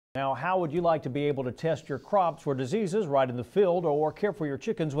Now, how would you like to be able to test your crops for diseases right in the field or care for your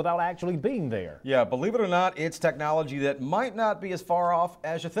chickens without actually being there? Yeah, believe it or not, it's technology that might not be as far off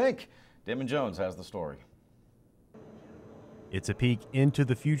as you think. Damon Jones has the story. It's a peek into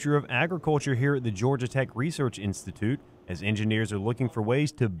the future of agriculture here at the Georgia Tech Research Institute, as engineers are looking for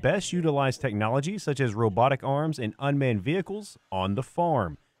ways to best utilize technology such as robotic arms and unmanned vehicles on the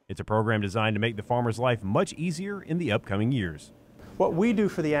farm. It's a program designed to make the farmer's life much easier in the upcoming years. What we do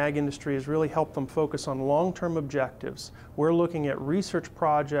for the ag industry is really help them focus on long-term objectives. We're looking at research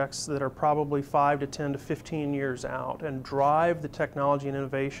projects that are probably 5 to 10 to 15 years out and drive the technology and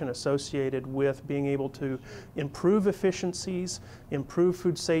innovation associated with being able to improve efficiencies, improve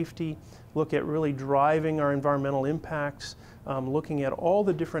food safety, look at really driving our environmental impacts, looking at all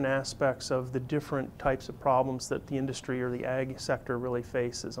the different aspects of the different types of problems that the industry or the ag sector really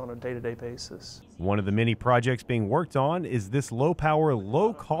faces on a day-to-day basis. One of the many projects being worked on is this low-power,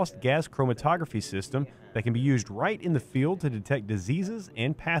 low-cost gas chromatography system that can be used right in the field to detect diseases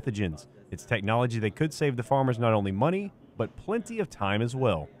and pathogens. It's technology that could save the farmers not only money, but plenty of time as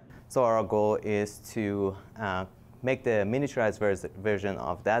well. So our goal is to make the miniaturized version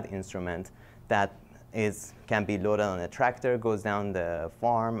of that instrument that can be loaded on a tractor, goes down the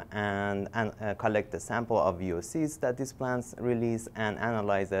farm and collect the sample of VOCs that these plants release and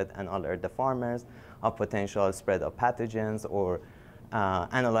analyze it and alert the farmers of potential spread of pathogens, or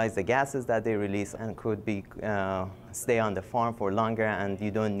analyze the gases that they release, and could be stay on the farm for longer, and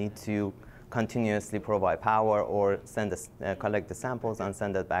you don't need to continuously provide power or collect the samples and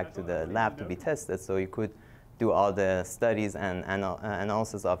send it back to the lab to be tested. So you could do all the studies and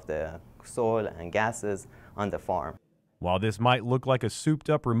analysis of the soil and gases on the farm. While this might look like a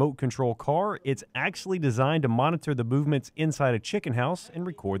souped-up remote control car, it's actually designed to monitor the movements inside a chicken house and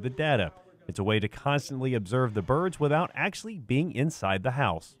record the data. It's a way to constantly observe the birds without actually being inside the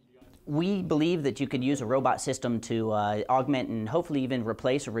house. We believe that you could use a robot system to augment and hopefully even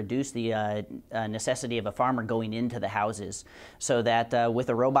replace or reduce the necessity of a farmer going into the houses, so that with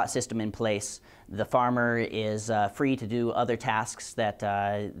a robot system in place, the farmer is free to do other tasks that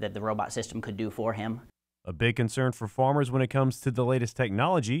the robot system could do for him. A big concern for farmers when it comes to the latest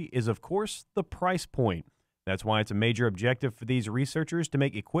technology is, of course, the price point. That's why it's a major objective for these researchers to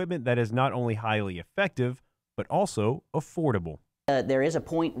make equipment that is not only highly effective, but also affordable. There is a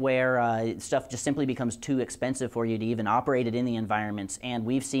point where stuff just simply becomes too expensive for you to even operate it in the environments, and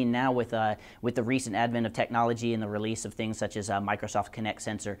we've seen now with the recent advent of technology and the release of things such as Microsoft Kinect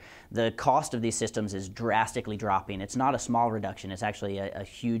sensor, the cost of these systems is drastically dropping. It's not a small reduction, it's actually a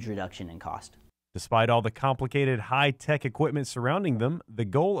huge reduction in cost. Despite all the complicated high-tech equipment surrounding them, the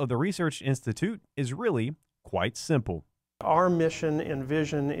goal of the Research Institute is really quite simple. Our mission and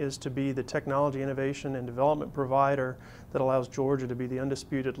vision is to be the technology innovation and development provider that allows Georgia to be the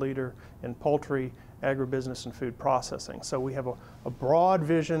undisputed leader in poultry, agribusiness, and food processing. So we have a broad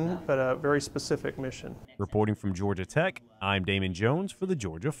vision, but a very specific mission. Reporting from Georgia Tech, I'm Damon Jones for the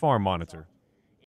Georgia Farm Monitor.